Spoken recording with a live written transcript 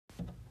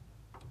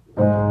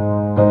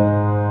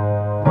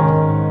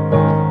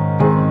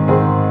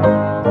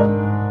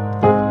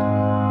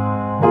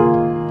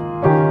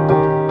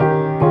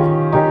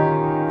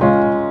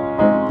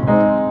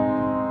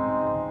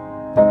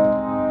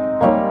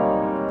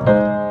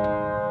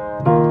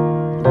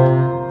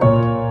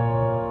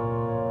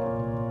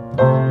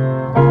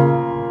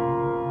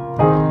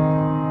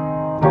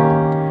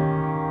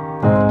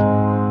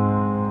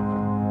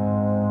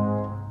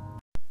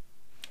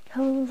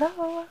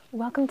Hello,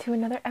 welcome to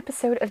another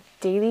episode of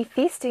Daily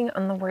Feasting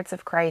on the Words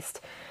of Christ,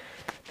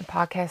 the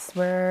podcast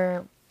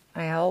where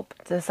I help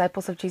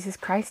disciples of Jesus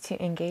Christ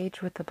to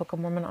engage with the Book of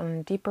Mormon on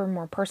a deeper,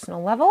 more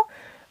personal level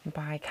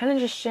by kind of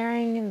just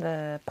sharing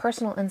the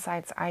personal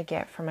insights I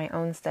get from my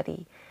own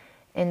study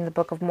in the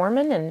Book of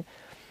Mormon. And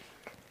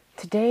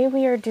today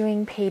we are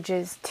doing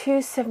pages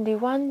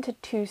 271 to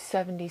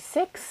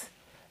 276.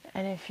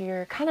 And if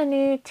you're kind of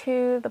new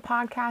to the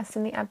podcast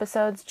and the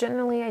episodes,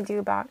 generally I do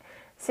about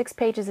 6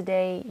 pages a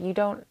day. You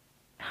don't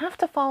have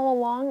to follow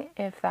along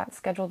if that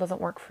schedule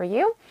doesn't work for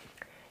you.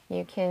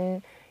 You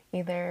can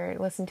either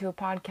listen to a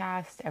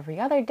podcast every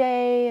other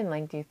day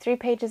and do 3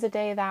 pages a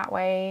day that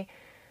way,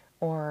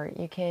 or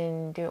you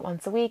can do it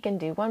once a week and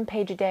do 1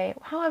 page a day,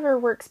 however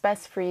works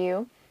best for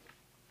you.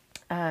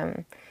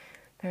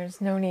 There's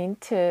no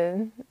need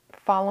to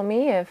follow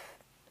me if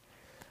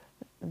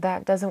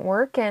that doesn't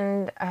work.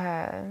 And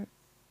I'm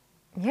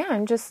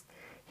just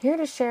here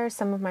to share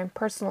some of my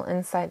personal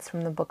insights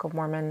from the Book of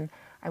Mormon.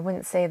 I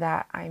wouldn't say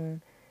that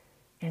I'm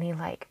any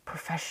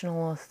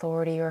professional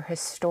authority or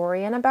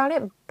historian about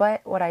it,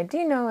 but what I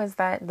do know is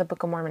that the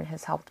Book of Mormon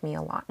has helped me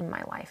a lot in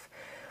my life.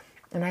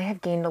 And I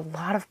have gained a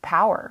lot of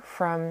power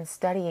from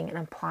studying and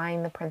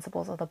applying the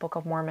principles of the Book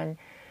of Mormon.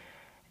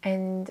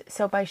 And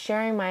so by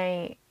sharing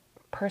my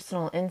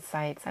personal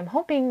insights, I'm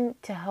hoping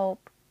to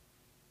help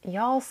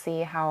y'all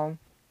see how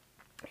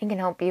it can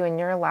help you in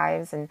your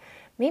lives and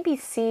maybe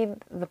see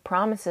the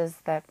promises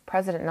that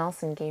President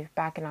Nelson gave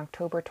back in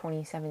October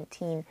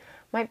 2017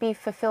 might be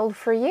fulfilled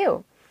for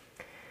you.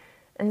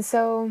 And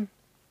so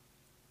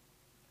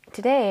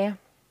today,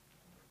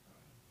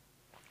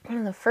 one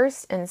of the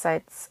first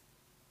insights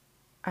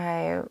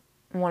I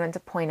wanted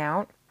to point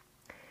out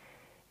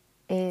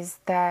is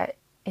that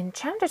in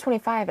chapter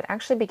 25, it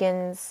actually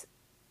begins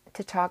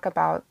to talk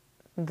about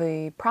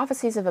the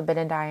prophecies of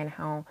Abinadi and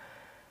how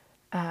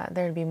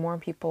there'd be more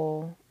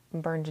people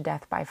burned to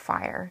death by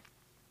fire.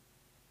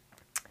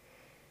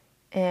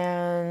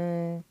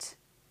 And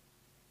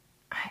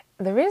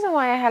the reason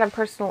why I had a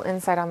personal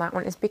insight on that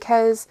one is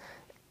because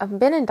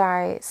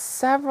Abinadi,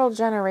 several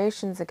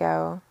generations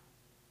ago,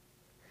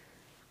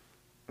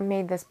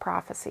 made this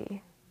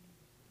prophecy.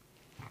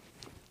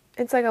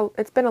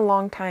 It's been a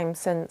long time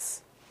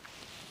since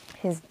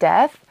his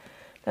death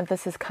that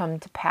this has come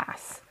to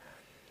pass.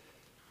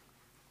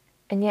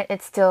 And yet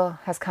it still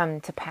has come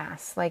to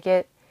pass.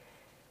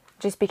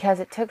 Just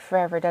because it took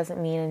forever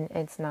doesn't mean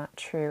it's not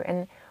true.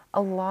 And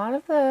a lot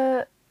of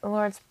the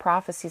Lord's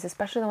prophecies,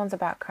 especially the ones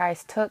about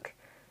Christ, took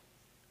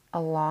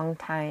a long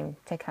time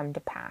to come to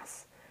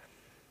pass.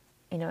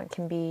 It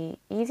can be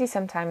easy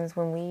sometimes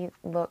when we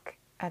look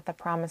at the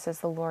promises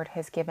the Lord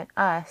has given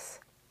us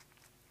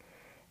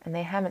and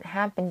they haven't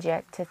happened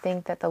yet to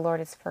think that the Lord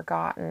has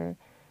forgotten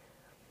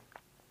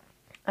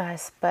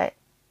us, but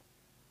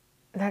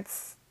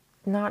that's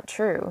not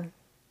true.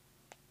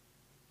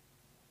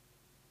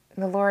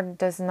 The Lord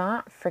does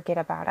not forget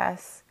about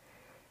us.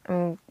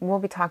 And we'll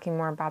be talking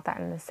more about that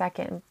in a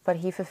second, but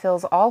he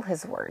fulfills all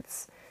his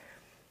words,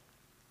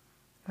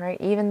 right?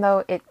 Even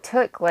though it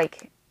took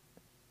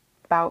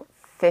about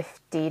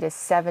 50 to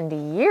 70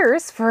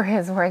 years for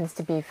his words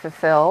to be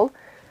fulfilled,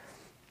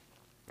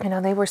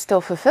 they were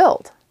still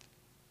fulfilled.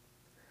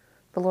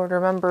 The Lord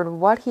remembered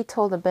what he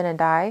told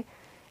Abinadi,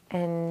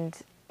 and,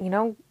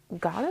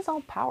 God is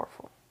all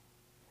powerful,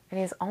 and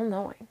he's all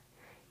knowing.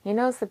 He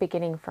knows the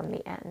beginning from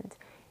the end.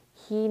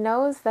 He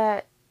knows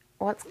that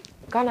what's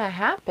gonna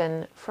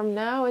happen from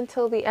now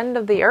until the end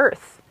of the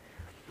earth.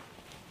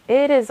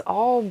 It is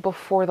all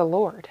before the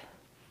Lord.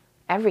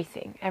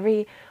 Everything.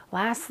 Every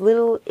last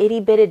little itty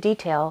bit of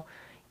detail,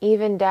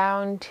 even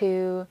down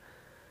to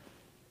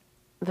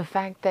the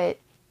fact that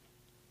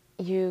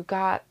you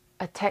got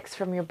a text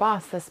from your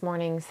boss this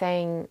morning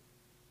saying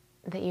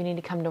that you need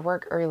to come to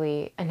work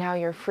early, and now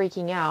you're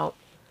freaking out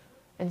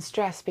and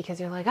stressed because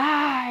you're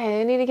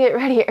I need to get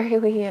ready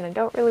early and I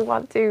don't really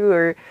want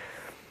to,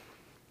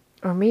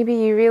 or maybe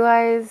you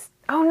realize,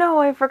 oh no,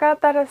 I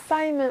forgot that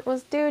assignment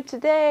was due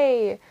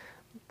today.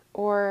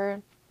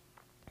 Or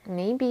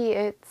maybe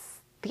it's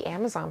the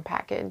Amazon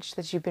package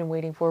that you've been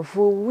waiting for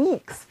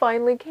weeks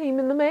finally came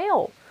in the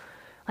mail.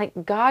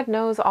 God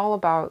knows all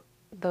about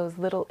those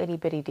little itty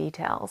bitty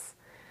details.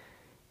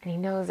 And he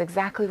knows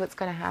exactly what's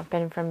going to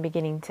happen from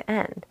beginning to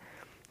end.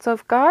 So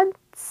if God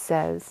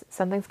says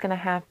something's going to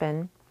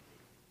happen,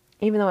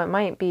 even though it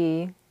might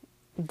be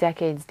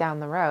decades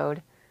down the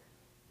road,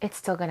 it's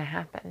still going to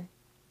happen.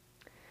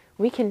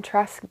 We can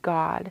trust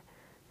God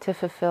to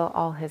fulfill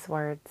all his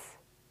words.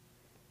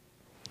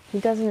 He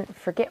doesn't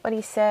forget what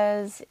he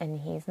says, and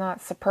he's not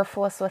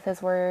superfluous with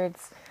his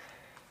words.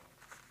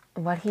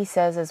 What he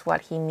says is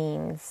what he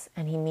means,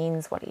 and he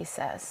means what he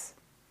says.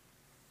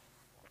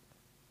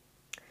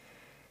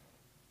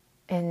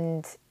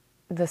 And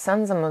the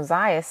sons of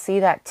Mosiah see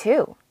that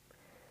too.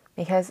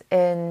 Because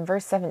in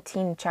verse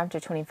 17, chapter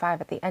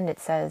 25, at the end it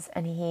says,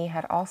 "And he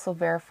had also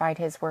verified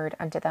his word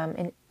unto them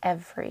in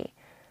every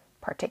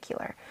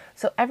particular."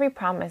 So every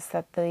promise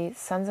that the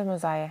sons of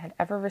Mosiah had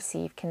ever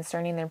received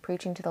concerning their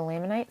preaching to the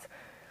Lamanites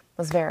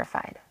was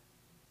verified.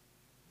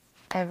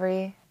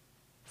 Every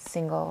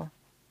single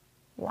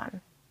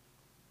one.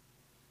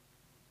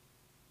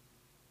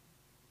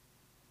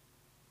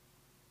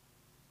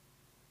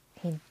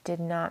 He did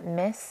not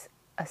miss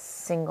a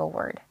single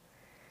word.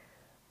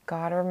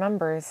 God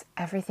remembers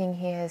everything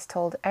he has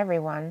told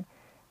everyone,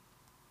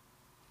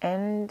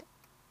 and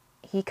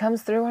he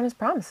comes through on his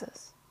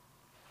promises.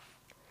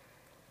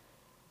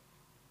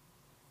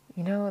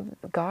 You know,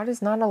 God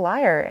is not a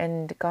liar,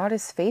 and God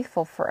is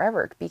faithful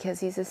forever because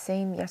he's the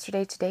same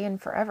yesterday, today,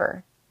 and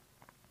forever.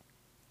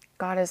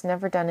 God has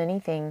never done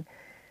anything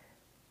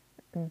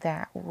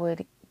that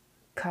would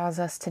cause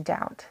us to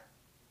doubt.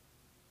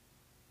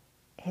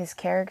 His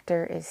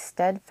character is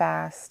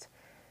steadfast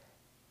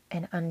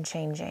and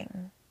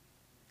unchanging.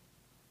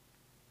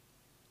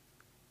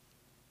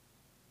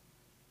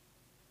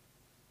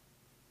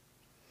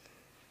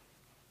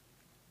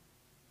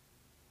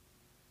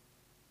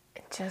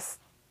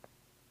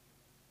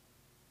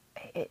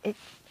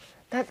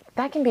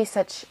 That can be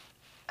such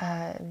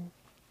a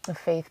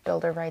faith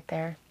builder right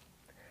there,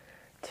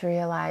 to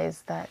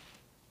realize that,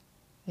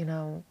 you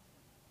know,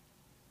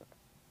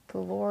 the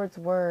Lord's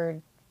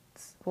words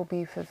will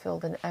be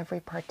fulfilled in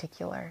every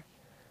particular.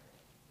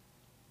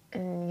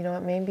 And, you know,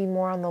 it may be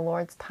more on the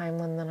Lord's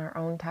timeline than our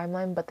own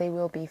timeline, but they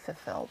will be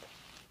fulfilled.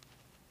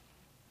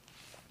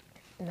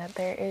 And that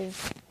there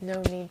is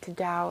no need to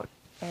doubt,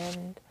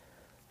 and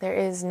there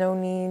is no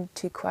need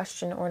to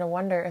question or to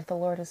wonder if the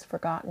Lord has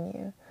forgotten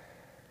you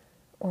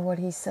or what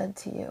he said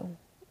to you,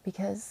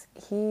 because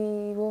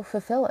he will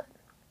fulfill it.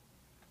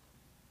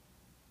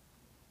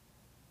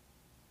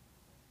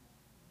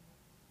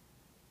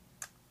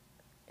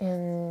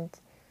 And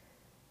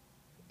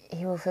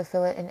he will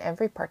fulfill it in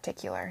every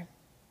particular.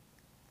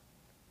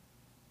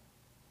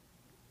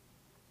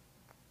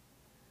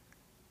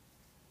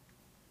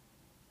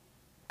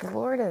 The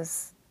Lord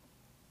is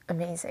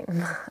amazing.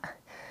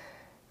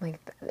 Like,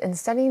 in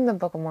studying the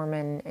Book of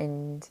Mormon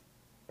and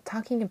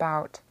talking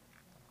about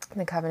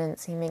the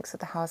covenants he makes with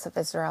the house of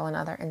Israel and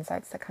other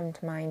insights that come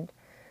to mind,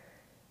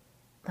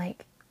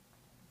 like,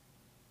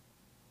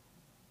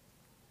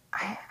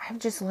 I've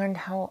just learned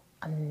how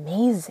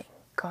amazing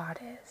God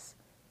is.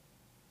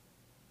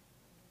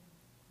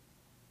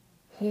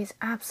 He is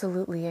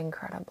absolutely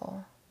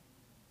incredible.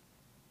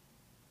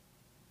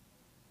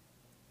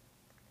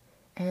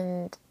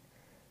 And,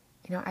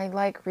 you know, I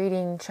like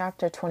reading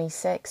chapter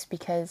 26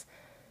 because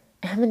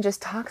Ammon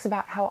just talks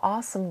about how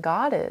awesome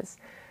God is.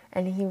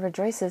 And he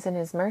rejoices in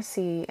his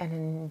mercy and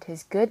in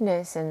his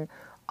goodness and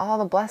all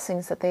the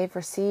blessings that they've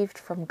received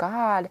from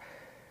God.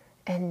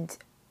 And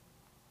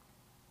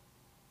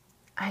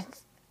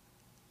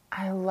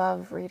I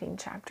love reading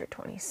chapter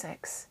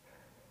 26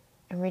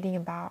 and reading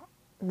about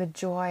the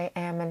joy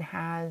Ammon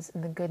has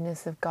and the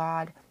goodness of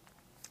God.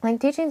 Like,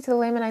 teaching to the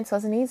Lamanites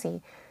wasn't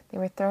easy. They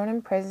were thrown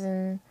in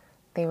prison,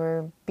 they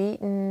were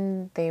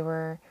beaten, they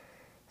were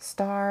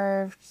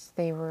starved,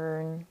 they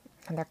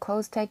had their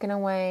clothes taken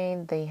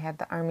away, they had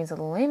the armies of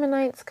the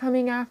Lamanites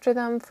coming after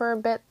them for a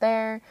bit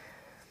there.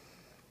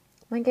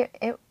 Like,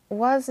 it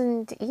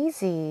wasn't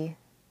easy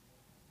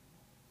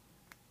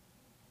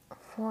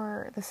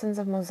for the sons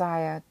of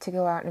Mosiah to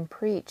go out and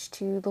preach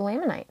to the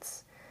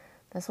Lamanites.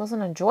 This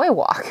wasn't a joy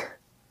walk,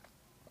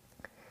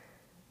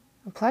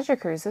 a pleasure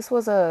cruise. This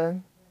was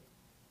a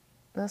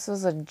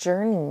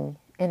journey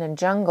in a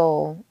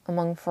jungle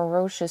among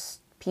ferocious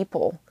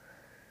people.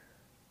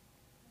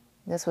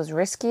 This was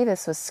risky,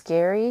 this was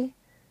scary,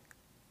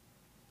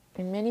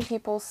 and many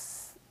people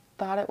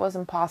thought it was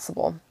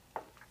impossible.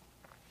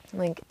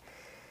 Like,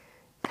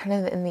 kind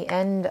of in the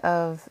end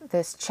of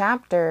this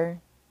chapter,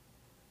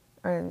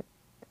 or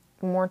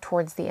more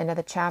towards the end of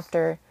the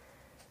chapter,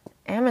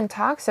 Ammon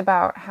talks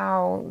about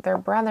how their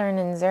brethren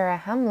in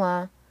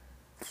Zarahemla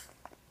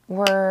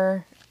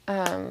were,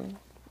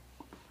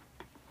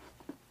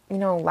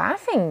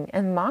 laughing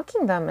and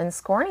mocking them and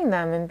scorning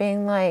them and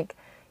being like,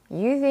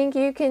 "You think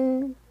you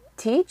can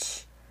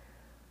teach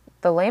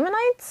the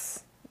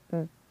Lamanites?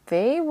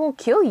 They will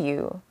kill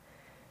you."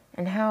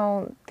 And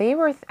how they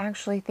were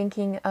actually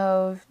thinking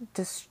of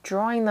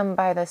destroying them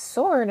by the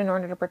sword in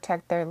order to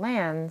protect their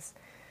lands.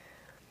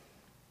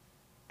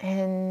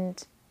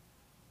 And,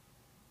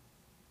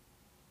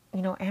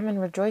 you know, Ammon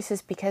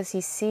rejoices because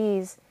he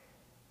sees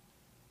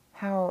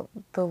how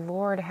the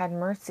Lord had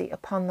mercy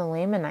upon the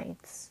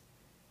Lamanites,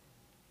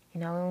 you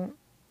know,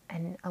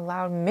 and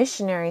allowed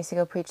missionaries to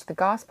go preach the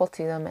gospel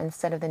to them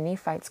instead of the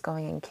Nephites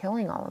going and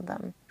killing all of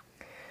them.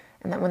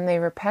 And that when they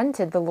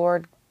repented, the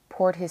Lord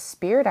poured his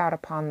Spirit out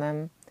upon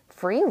them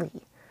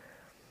freely.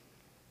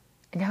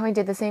 And how he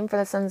did the same for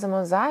the sons of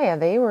Mosiah.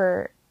 They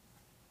were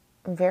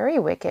very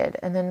wicked,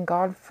 and then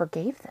God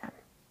forgave them.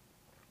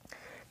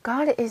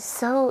 God is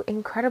so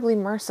incredibly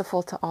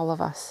merciful to all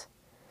of us.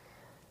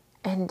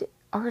 And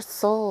our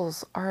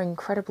souls are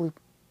incredibly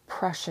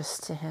precious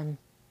to him.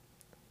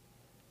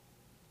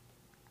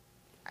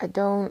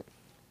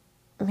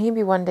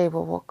 Maybe one day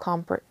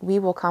we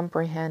will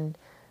comprehend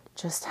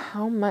just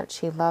how much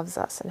he loves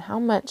us and how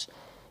much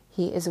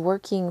he is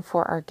working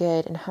for our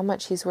good and how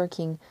much he's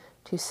working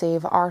to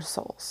save our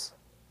souls.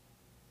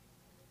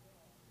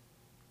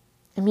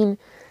 I mean,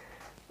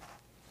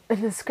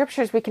 in the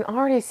scriptures, we can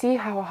already see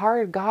how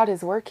hard God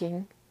is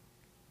working.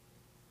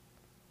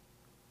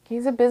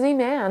 He's a busy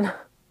man.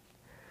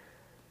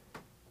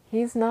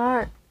 He's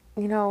not,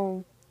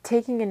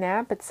 taking a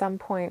nap at some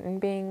point and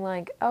being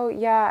like, oh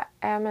yeah,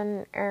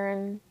 Ammon,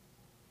 Aaron,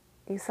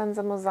 you sons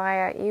of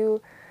Mosiah,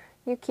 you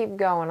keep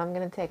going. I'm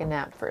going to take a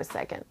nap for a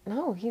second.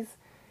 No,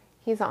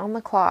 he's on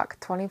the clock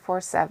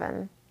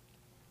 24/7.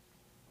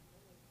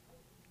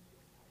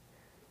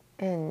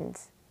 And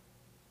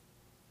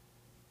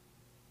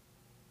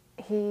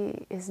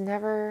he is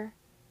never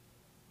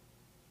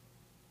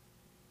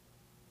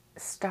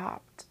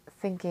stopped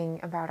thinking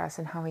about us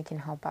and how he can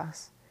help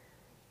us.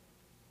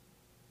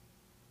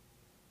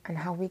 And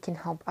how we can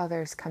help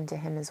others come to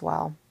him as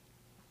well.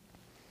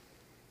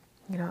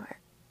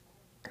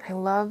 I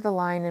love the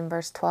line in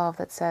verse 12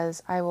 that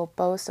says, I will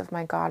boast of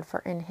my God, for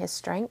in his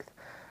strength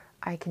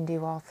I can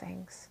do all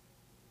things.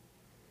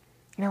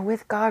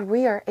 With God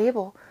we are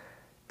able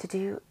to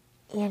do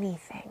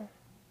anything.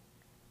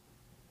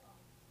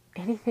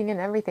 Anything and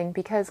everything,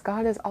 because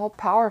God is all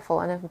powerful.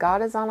 And if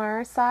God is on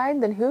our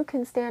side, then who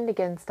can stand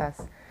against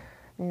us?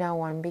 No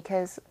one,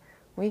 because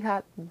we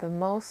got the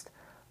most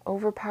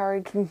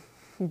overpowered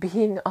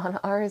being on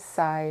our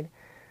side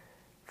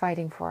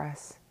fighting for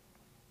us.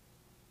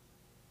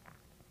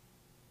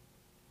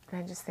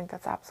 And I just think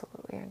that's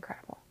absolutely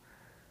incredible.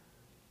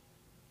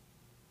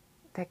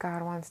 That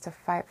God wants to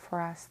fight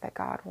for us, that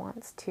God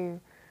wants to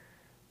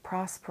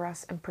prosper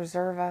us and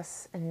preserve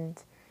us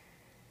and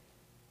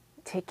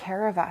take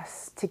care of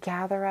us, to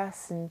gather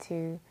us and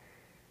to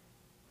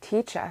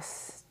teach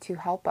us, to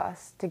help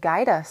us, to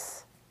guide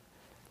us.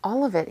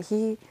 All of it.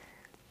 He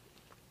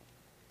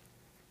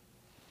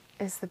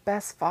is the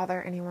best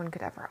father anyone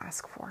could ever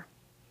ask for.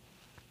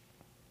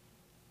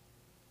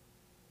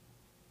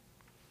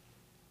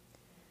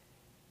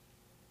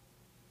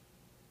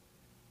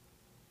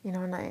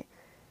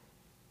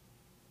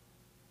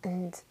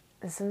 And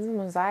the sons of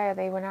Mosiah,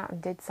 they went out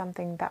and did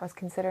something that was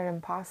considered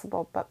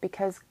impossible, but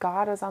because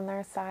God was on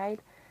their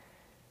side,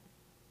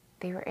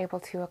 they were able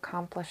to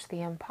accomplish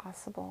the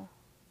impossible.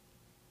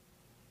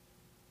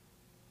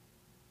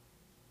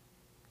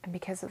 And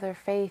because of their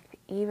faith,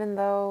 even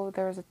though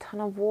there was a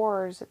ton of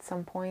wars at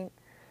some point,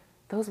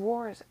 those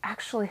wars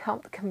actually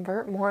helped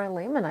convert more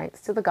Lamanites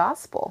to the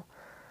gospel.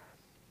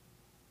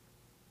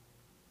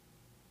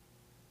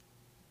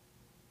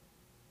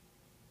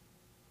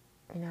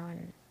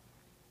 And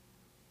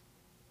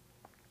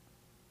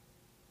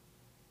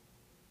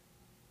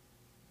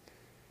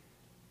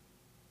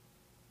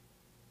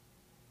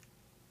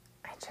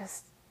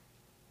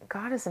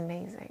God is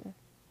amazing,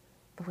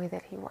 the way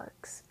that he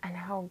works and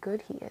how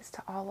good he is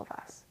to all of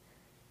us.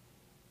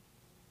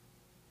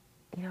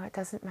 It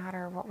doesn't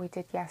matter what we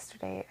did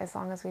yesterday as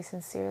long as we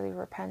sincerely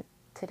repent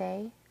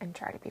today and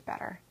try to be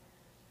better.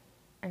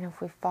 And if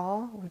we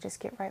fall, we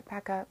just get right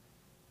back up.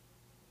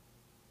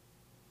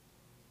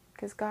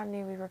 Because God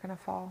knew we were going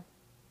to fall.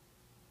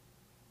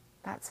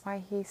 That's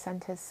why he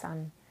sent his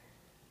son,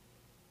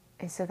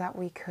 is so that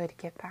we could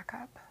get back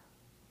up.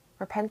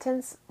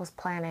 Repentance was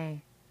plan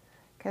A,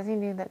 because he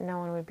knew that no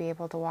one would be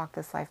able to walk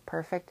this life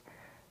perfect,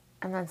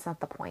 and that's not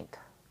the point.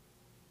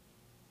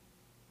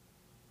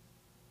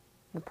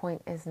 The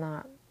point is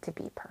not to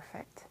be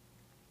perfect.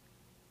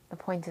 The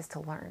point is to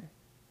learn,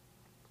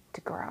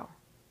 to grow,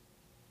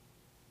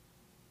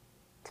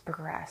 to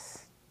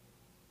progress.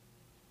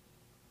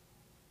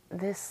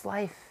 This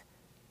life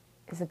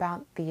is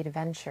about the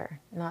adventure,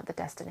 not the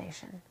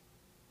destination.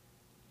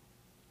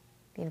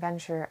 The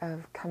adventure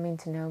of coming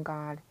to know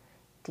God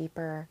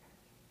deeper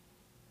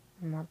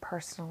and more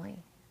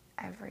personally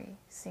every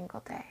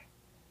single day.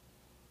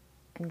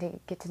 And to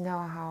get to know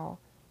how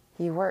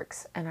he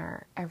works in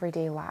our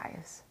everyday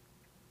lives.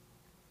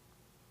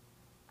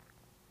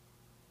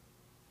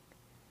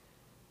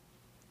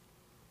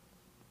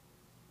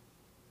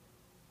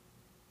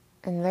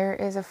 And there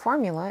is a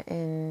formula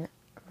in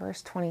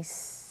verse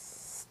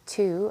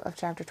 22 of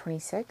chapter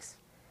 26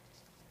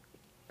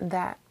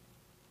 that,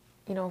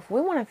 if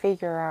we want to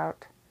figure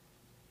out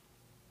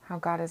how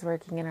God is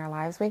working in our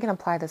lives, we can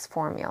apply this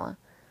formula.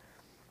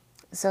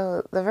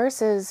 So the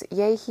verse is,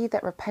 yea, he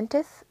that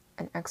repenteth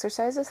and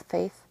exerciseth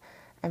faith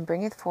and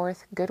bringeth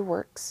forth good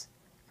works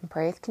and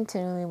prayeth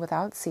continually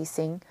without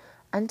ceasing,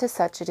 unto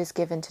such it is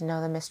given to know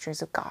the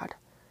mysteries of God.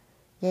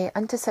 Yea,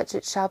 unto such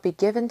it shall be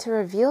given to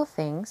reveal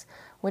things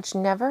which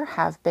never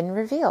have been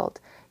revealed.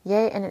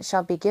 Yea, and it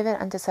shall be given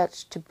unto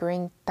such to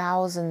bring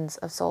thousands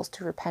of souls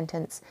to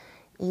repentance,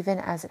 even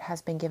as it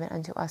has been given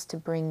unto us to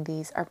bring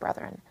these our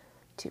brethren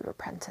to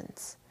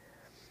repentance.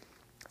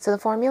 So the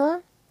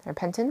formula,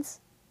 repentance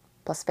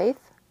plus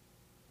faith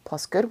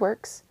plus good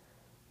works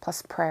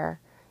plus prayer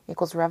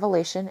equals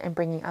revelation and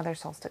bringing other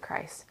souls to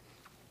Christ.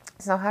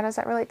 So how does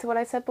that relate to what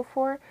I said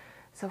before?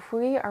 So if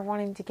we are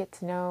wanting to get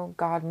to know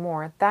God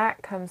more,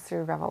 that comes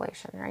through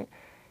revelation, right?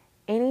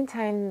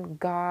 Anytime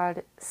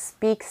God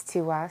speaks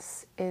to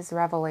us is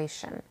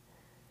revelation.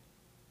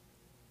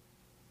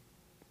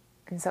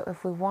 And so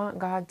if we want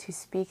God to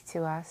speak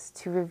to us,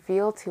 to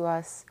reveal to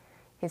us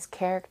his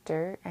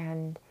character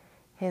and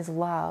his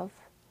love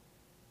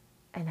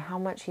and how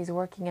much he's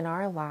working in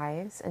our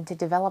lives, and to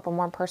develop a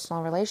more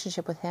personal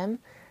relationship with him,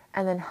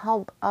 and then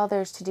help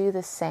others to do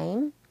the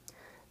same,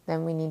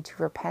 then we need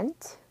to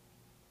repent.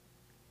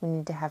 We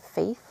need to have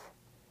faith.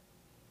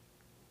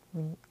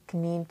 We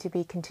need to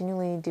be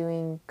continually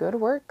doing good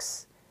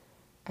works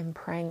and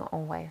praying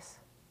always.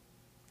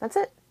 That's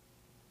it.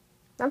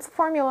 That's the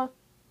formula.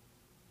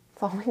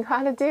 That's all we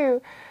got to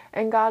do.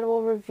 And God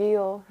will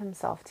reveal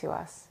himself to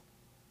us.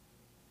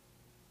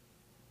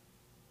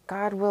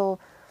 God will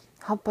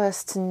help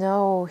us to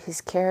know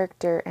his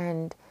character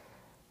and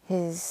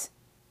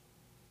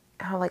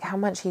how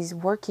much he's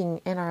working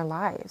in our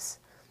lives.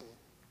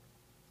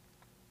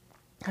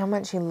 How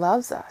much he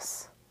loves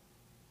us.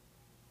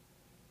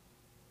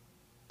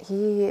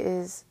 He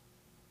is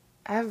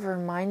ever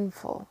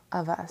mindful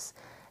of us.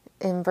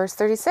 In verse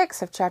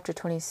 36 of chapter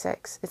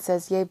 26, it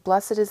says, Yea,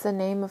 blessed is the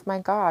name of my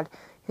God,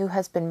 who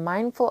has been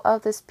mindful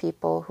of this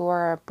people, who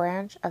are a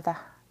branch of the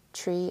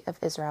tree of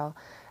Israel,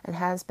 and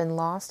has been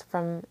lost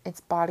from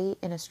its body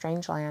in a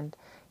strange land.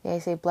 Yea, I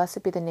say,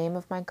 blessed be the name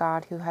of my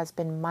God, who has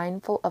been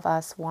mindful of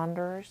us,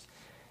 wanderers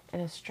in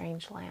a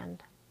strange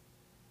land.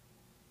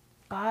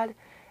 God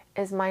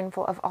is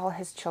mindful of all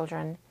his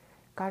children.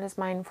 God is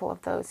mindful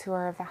of those who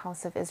are of the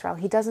house of Israel.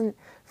 He doesn't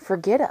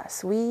forget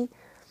us.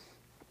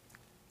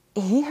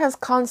 He has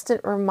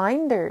constant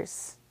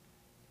reminders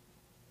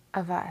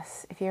of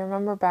us. If you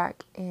remember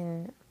back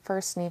in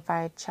 1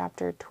 Nephi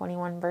chapter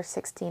 21, verse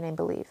 16, I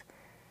believe,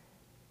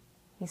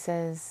 he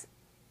says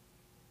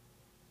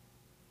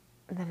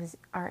that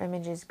our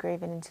image is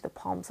graven into the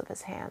palms of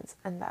his hands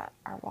and that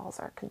our walls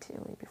are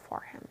continually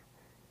before him.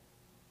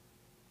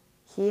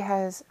 He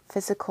has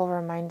physical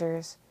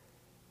reminders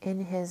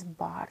in his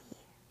body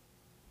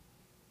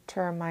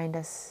to remind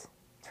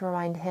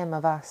him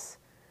of us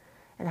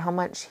and how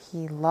much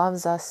he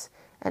loves us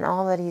and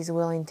all that he's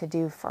willing to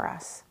do for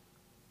us.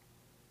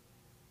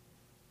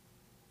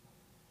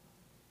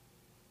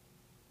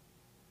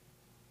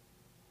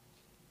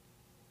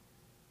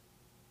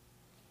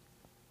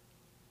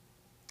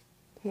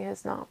 He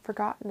has not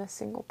forgotten a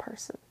single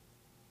person.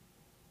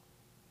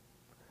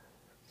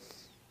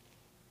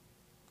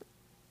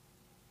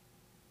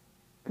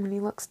 When he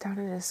looks down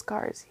at his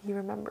scars, he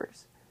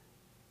remembers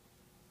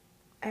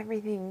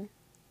everything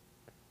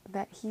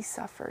that he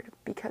suffered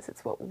because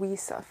it's what we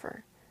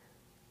suffer.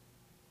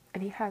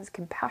 And he has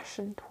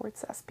compassion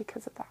towards us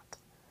because of that.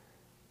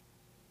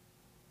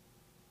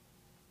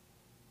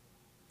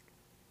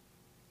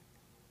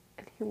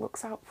 And he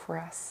looks out for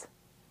us.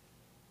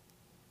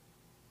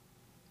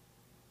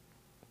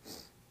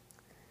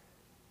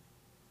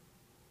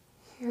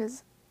 He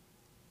is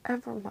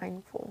ever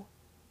mindful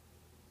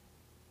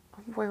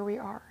of where we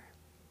are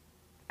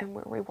and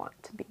where we want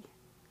to be.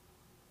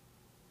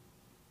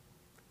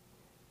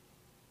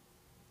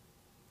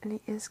 And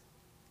he is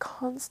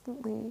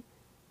constantly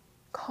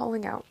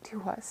calling out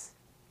to us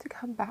to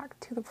come back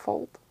to the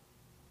fold.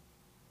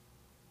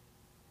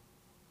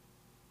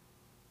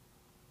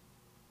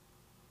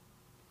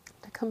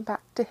 To come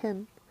back to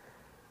him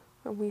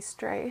when we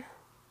stray.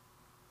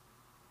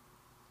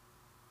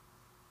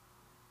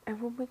 And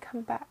when we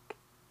come back,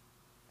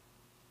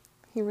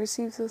 he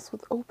receives us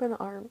with open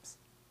arms.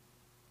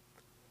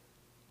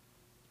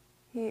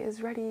 He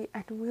is ready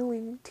and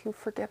willing to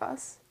forgive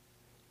us.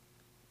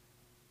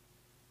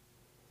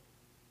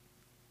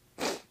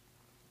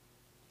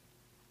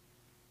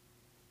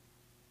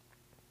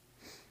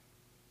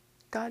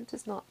 God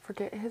does not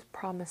forget his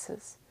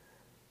promises,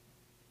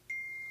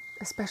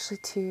 especially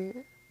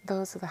to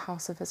those of the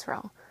house of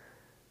Israel.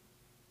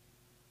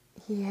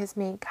 He has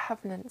made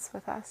covenants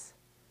with us,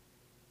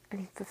 and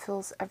he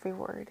fulfills every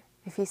word.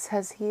 If he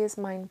says he is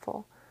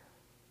mindful,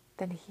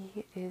 then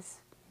he is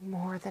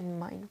more than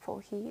mindful.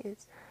 He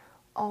is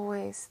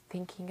always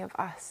thinking of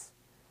us,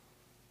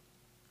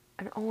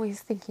 and always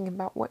thinking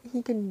about what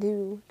he can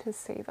do to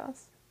save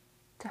us,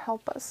 to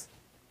help us.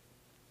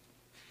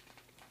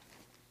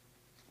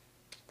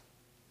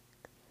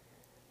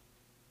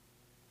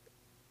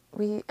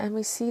 We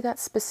see that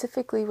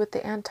specifically with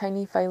the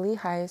anti-Nephi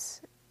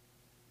Lehis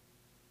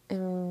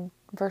in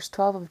verse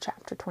 12 of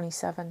chapter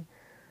 27,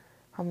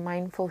 how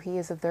mindful he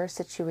is of their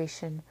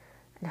situation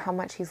and how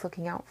much he's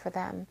looking out for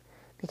them.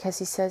 Because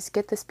he says,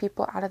 get this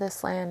people out of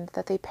this land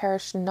that they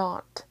perish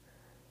not.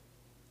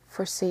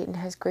 For Satan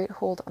has great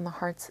hold on the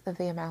hearts of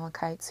the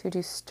Amalekites, who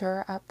do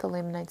stir up the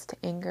Lamanites to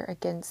anger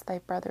against thy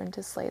brethren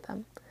to slay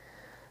them.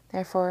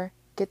 Therefore,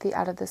 get thee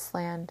out of this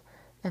land,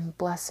 And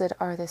blessed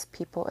are this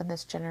people in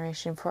this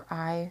generation, for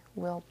I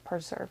will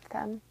preserve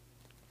them.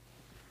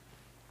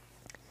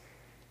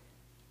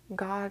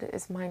 God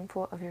is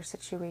mindful of your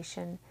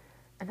situation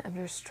and of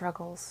your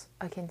struggles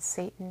against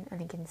Satan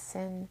and against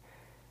sin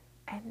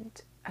and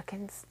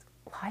against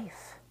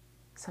life.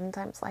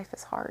 Sometimes life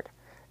is hard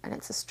and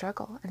it's a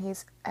struggle, and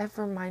He's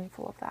ever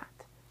mindful of that.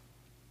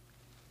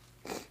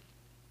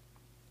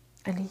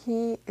 And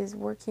He is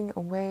working a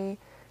way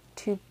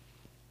to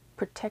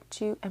protect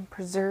you and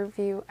preserve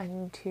you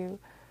and to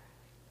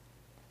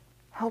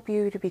help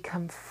you to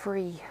become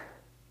free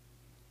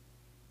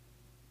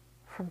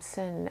from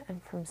sin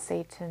and from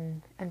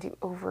Satan and to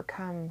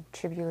overcome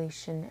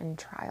tribulation and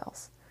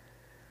trials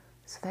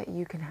so that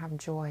you can have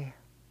joy.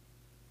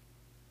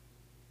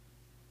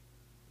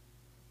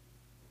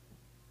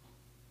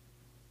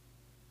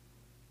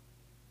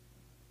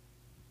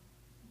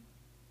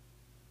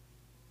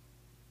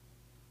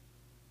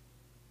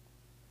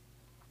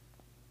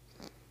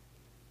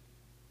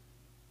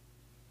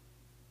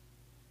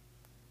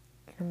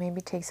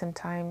 Maybe take some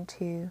time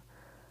to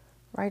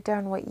write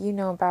down what you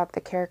know about the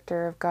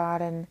character of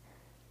God, and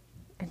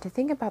to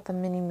think about the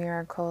many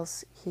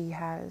miracles He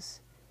has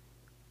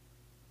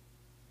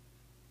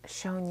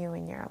shown you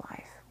in your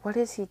life. What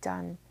has He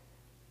done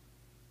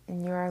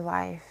in your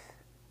life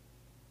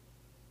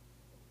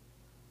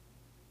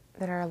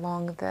that are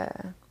along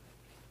the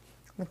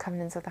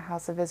covenants of the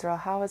house of Israel?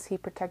 How has He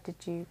protected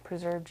you,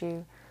 preserved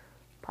you,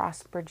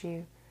 prospered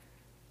you?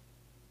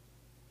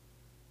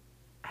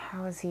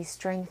 How has He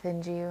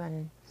strengthened you?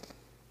 And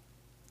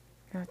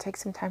take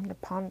some time to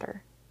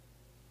ponder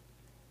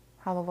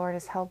how the Lord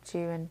has helped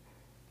you, and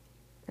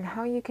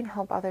how you can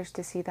help others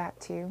to see that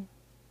too.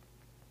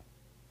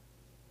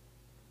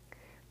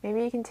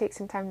 Maybe you can take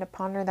some time to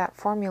ponder that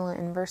formula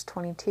in verse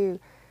 22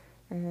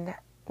 and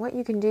what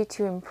you can do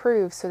to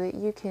improve so that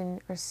you can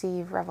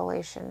receive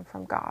revelation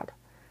from God.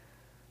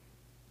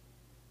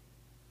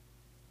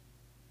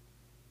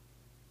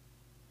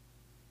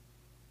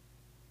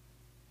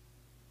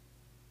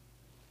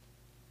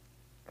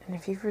 And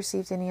if you've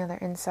received any other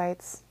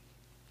insights,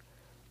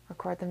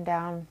 record them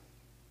down.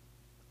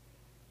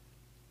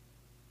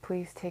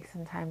 Please take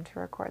some time to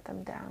record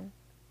them down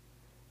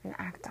and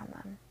act on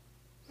them.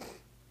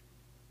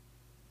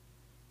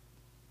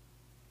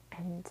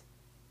 And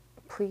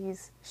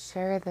please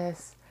share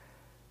this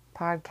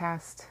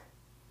podcast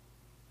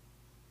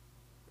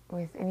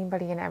with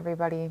anybody and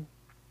everybody.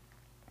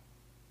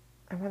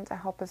 I want to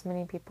help as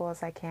many people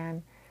as I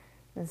can.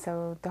 And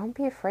so don't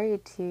be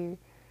afraid to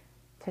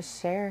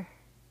share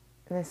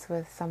this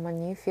with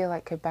someone you feel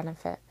like could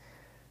benefit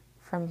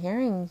from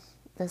hearing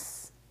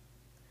this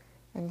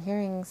and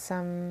hearing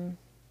some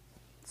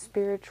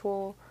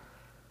spiritual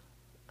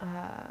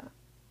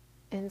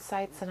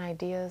insights and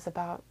ideas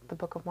about the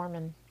Book of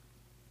Mormon.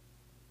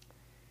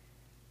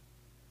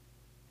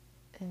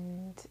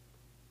 And,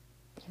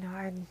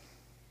 I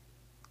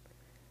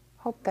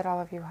hope that all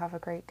of you have a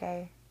great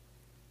day.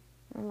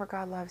 Remember,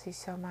 God loves you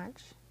so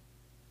much,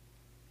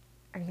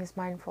 and He's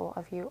mindful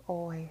of you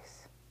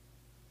always.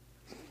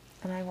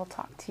 And I will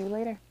talk to you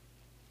later.